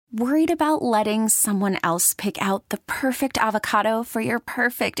Worried about letting someone else pick out the perfect avocado for your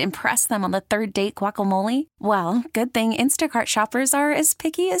perfect impress them on the third date guacamole? Well, good thing Instacart shoppers are as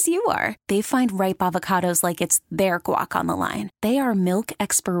picky as you are. They find ripe avocados like it's their guac on the line. They are milk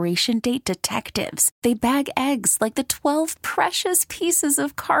expiration date detectives. They bag eggs like the 12 precious pieces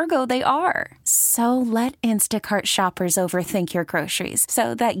of cargo they are. So let Instacart shoppers overthink your groceries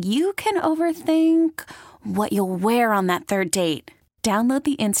so that you can overthink what you'll wear on that third date. Download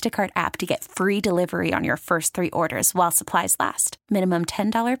the Instacart app to get free delivery on your first 3 orders while supplies last. Minimum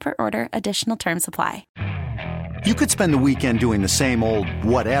 $10 per order. Additional terms apply. You could spend the weekend doing the same old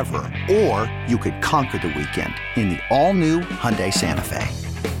whatever, or you could conquer the weekend in the all-new Hyundai Santa Fe.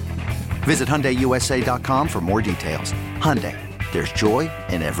 Visit HyundaiUSA.com for more details. Hyundai, there's joy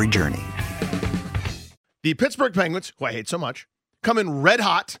in every journey. The Pittsburgh Penguins, who I hate so much, come in red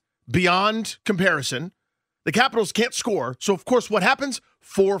hot, beyond comparison. The Capitals can't score, so of course what happens?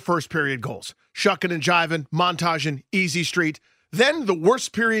 4 first-period goals. Shucking and jiving, montaging, easy street. Then the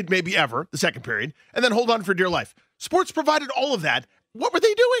worst period maybe ever, the second period, and then hold on for dear life. Sports provided all of that. What were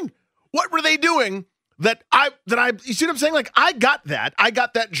they doing? What were they doing that you see what I'm saying? Like, I got that. I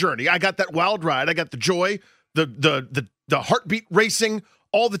got that journey. I got that wild ride. I got the joy, the heartbeat racing,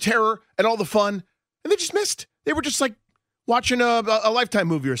 all the terror, and all the fun. And they just missed. They were just like watching a Lifetime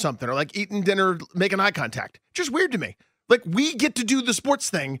movie or something, or like eating dinner, making eye contact. Just weird to me. Like, we get to do the sports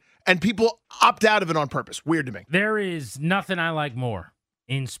thing, and people opt out of it on purpose. Weird to me. There is nothing I like more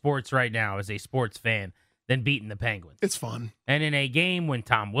in sports right now as a sports fan than beating the Penguins. It's fun. And in a game when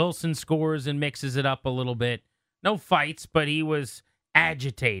Tom Wilson scores and mixes it up a little bit, no fights, but he was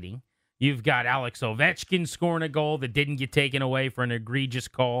agitating. You've got Alex Ovechkin scoring a goal that didn't get taken away for an egregious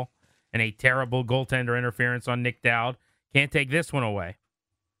call and a terrible goaltender interference on Nick Dowd. Can't take this one away.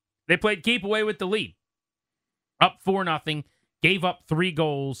 They played keep away with the lead. Up 4-0, gave up 3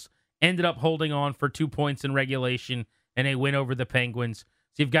 goals, ended up holding on for 2 points in regulation, and a win over the Penguins.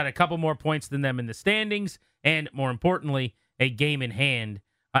 So you've got a couple more points than them in the standings, and more importantly, a game in hand.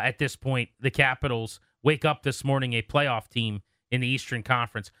 At this point, the Capitals wake up this morning a playoff team in the Eastern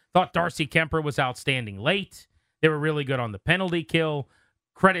Conference. Thought Darcy Kemper was outstanding late. They were really good on the penalty kill.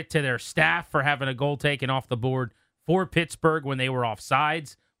 Credit to their staff for having a goal taken off the board for Pittsburgh when they were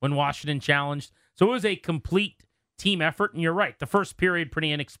offsides when Washington challenged. So it was a complete team effort, and you're right. The first period,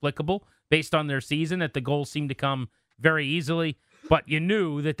 pretty inexplicable based on their season, that the goals seemed to come very easily, but you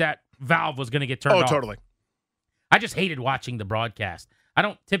knew that valve was going to get turned off. Oh, totally. I just hated watching the broadcast. I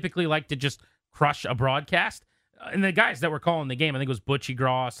don't typically like to just crush a broadcast. And the guys that were calling the game, I think it was Butchie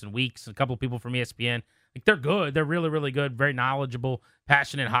Gross and Weeks, and a couple of people from ESPN, like, they're good. They're really, really good, very knowledgeable,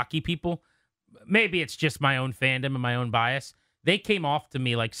 passionate hockey people. Maybe it's just my own fandom and my own bias. They came off to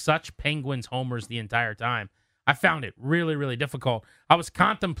me like such Penguins homers the entire time. I found it really, really difficult. I was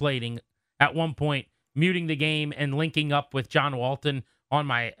contemplating at one point muting the game and linking up with John Walton on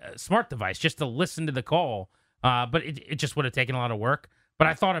my smart device just to listen to the call. But it just would have taken a lot of work. But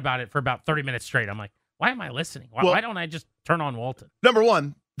I thought about it for about 30 minutes straight. I'm like, why am I listening? Why don't I just turn on Walton? Number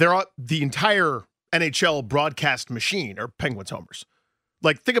one, the entire NHL broadcast machine are Penguins homers.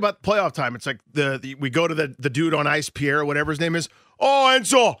 Like, think about playoff time. It's like we go to the dude on ice, Pierre, whatever his name is. Oh,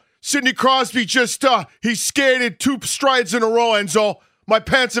 Enzo, Sidney Crosby just, he skated 2 strides in a row, Enzo. My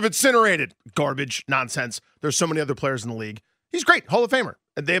pants have incinerated. Garbage, nonsense. There's so many other players in the league. He's great, Hall of Famer.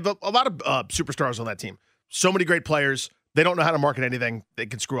 And they have a lot of superstars on that team. So many great players. They don't know how to market anything. They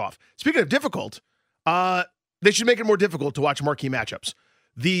can screw off. Speaking of difficult, they should make it more difficult to watch marquee matchups.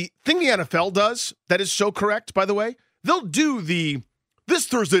 The thing the NFL does that is so correct, by the way, they'll do this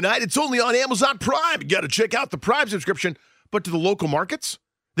Thursday night, it's only on Amazon Prime. You got to check out the Prime subscription. But to the local markets,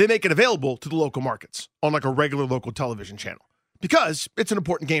 they make it available to the local markets on like a regular local television channel because it's an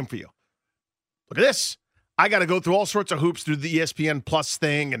important game for you. Look at this. I got to go through all sorts of hoops through the ESPN Plus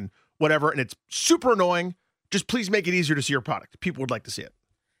thing and whatever, and it's super annoying. Just please make it easier to see your product. People would like to see it.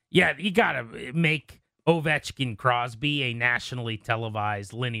 Yeah, you got to make Ovechkin Crosby a nationally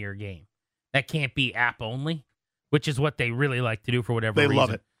televised linear game. That can't be app only, which is what they really like to do for whatever reason. They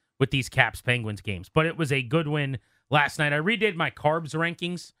love it with these Caps Penguins games. But it was a good win last night. I redid my Carbs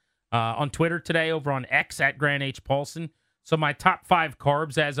rankings on Twitter today over on X at Grant H. Paulson. So my top 5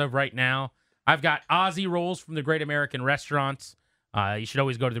 carbs as of right now, I've got Aussie rolls from the Great American Restaurants. You should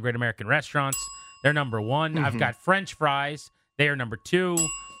always go to the Great American Restaurants. They're number 1. Mm-hmm. I've got French fries. They are number 2.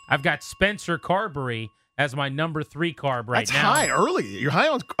 I've got Spencer Carberry as my number 3 carb right now. That's high early. You're high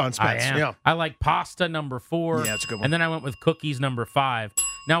on Spencer. I am. Yeah. I like pasta number 4. Yeah, that's a good one. And then I went with cookies number 5.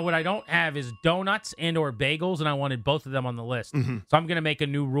 Now, what I don't have is donuts and or bagels, and I wanted both of them on the list. Mm-hmm. So I'm going to make a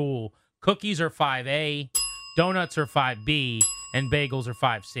new rule. Cookies are 5A, donuts are 5B, and bagels are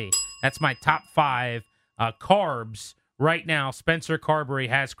 5C. That's my top 5 carbs right now. Spencer Carberry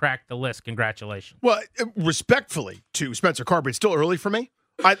has cracked the list. Congratulations. Well, respectfully to Spencer Carberry, it's still early for me.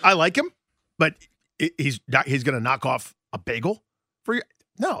 I like him, but he's going to knock off a bagel for you.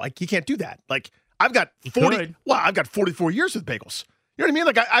 No, like he can't do that. Like I've got 44 years with bagels. You know what I mean?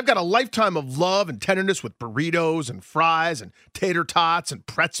 Like I've got a lifetime of love and tenderness with burritos and fries and tater tots and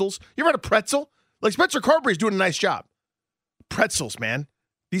pretzels. You ever had a pretzel? Like Spencer Carberry's doing a nice job. Pretzels, man.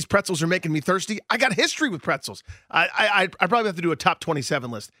 These pretzels are making me thirsty. I got history with pretzels. I probably have to do a top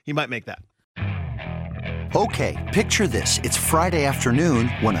 27 list. He might make that. Okay, picture this. It's Friday afternoon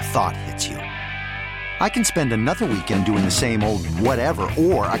when a thought hits you. I can spend another weekend doing the same old whatever,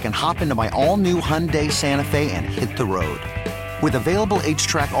 or I can hop into my all-new Hyundai Santa Fe and hit the road. With available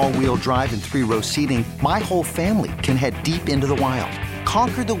H-Track all-wheel drive and 3-row seating, my whole family can head deep into the wild.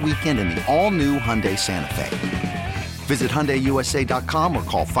 Conquer the weekend in the all-new Hyundai Santa Fe. Visit HyundaiUSA.com or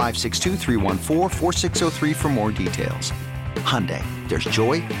call 562-314-4603 for more details. Hyundai, there's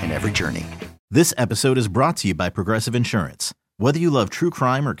joy in every journey. This episode is brought to you by Progressive Insurance. Whether you love true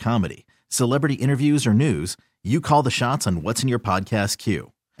crime or comedy, celebrity interviews or news, you call the shots on what's in your podcast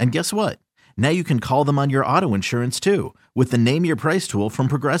queue. And guess what? Now you can call them on your auto insurance too with the Name Your Price tool from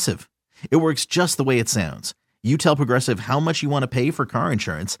Progressive. It works just the way it sounds. You tell Progressive how much you want to pay for car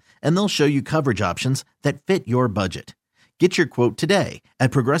insurance, and they'll show you coverage options that fit your budget. Get your quote today at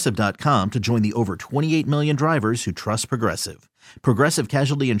Progressive.com to join the over 28 million drivers who trust Progressive. Progressive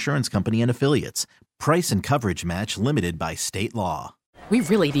Casualty Insurance Company and Affiliates. Price and coverage match limited by state law. We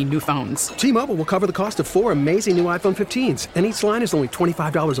really need new phones. T-Mobile will cover the cost of 4 amazing new iPhone 15s, and each line is only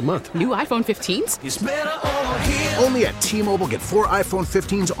 $25 a month. New iPhone 15s? It's better over here. Only at T-Mobile, get 4 iPhone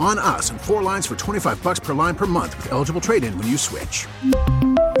 15s on us and 4 lines for $25 per line per month with eligible trade-in when you switch.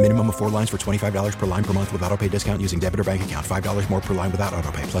 Minimum of 4 lines for $25 per line per month with autopay discount using debit or bank account. $5 more per line without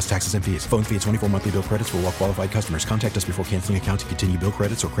autopay, plus taxes and fees. Phone fee at 24 monthly bill credits for well-qualified customers. Contact us before canceling account to continue bill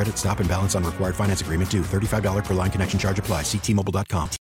credits or credit stop and balance on required finance agreement due. $35 per line connection charge applies. See T-Mobile.com.